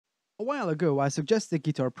A while ago, I suggested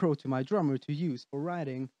Guitar Pro to my drummer to use for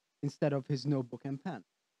writing instead of his notebook and pen.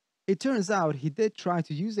 It turns out he did try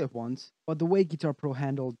to use it once, but the way Guitar Pro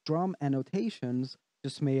handled drum annotations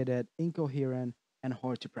just made it incoherent and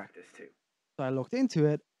hard to practice to. So I looked into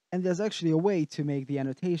it, and there's actually a way to make the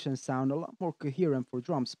annotations sound a lot more coherent for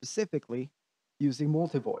drums, specifically using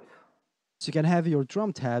Multivoice. So you can have your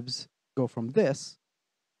drum tabs go from this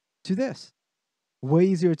to this. Way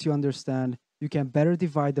easier to understand. You can better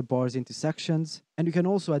divide the bars into sections, and you can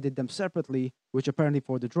also edit them separately, which apparently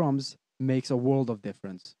for the drums makes a world of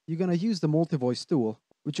difference. You're gonna use the multi-voice tool,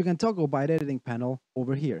 which you can toggle by the editing panel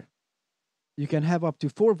over here. You can have up to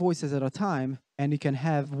 4 voices at a time, and you can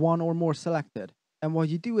have one or more selected. And what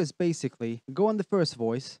you do is basically go on the first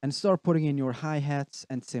voice and start putting in your hi-hats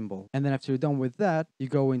and cymbal. And then after you're done with that, you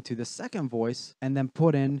go into the second voice and then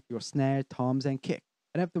put in your snare, toms, and kick.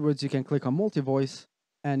 And afterwards, you can click on multi-voice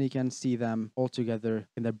and you can see them all together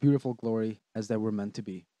in their beautiful glory as they were meant to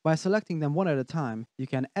be. By selecting them one at a time, you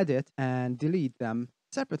can edit and delete them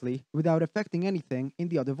separately without affecting anything in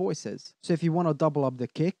the other voices. So if you want to double up the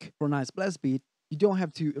kick for a nice blast beat, you don't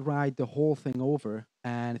have to write the whole thing over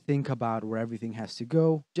and think about where everything has to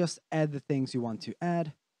go. Just add the things you want to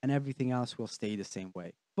add and everything else will stay the same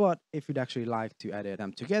way. But if you'd actually like to edit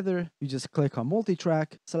them together, you just click on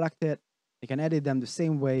multi-track, select it. You can edit them the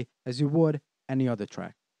same way as you would any other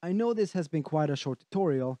track. I know this has been quite a short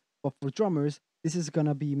tutorial, but for drummers, this is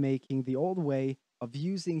gonna be making the old way of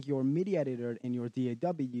using your MIDI editor in your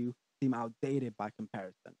DAW seem outdated by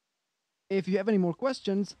comparison. If you have any more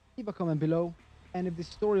questions, leave a comment below, and if this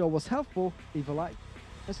tutorial was helpful, leave a like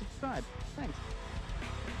and subscribe. Thanks.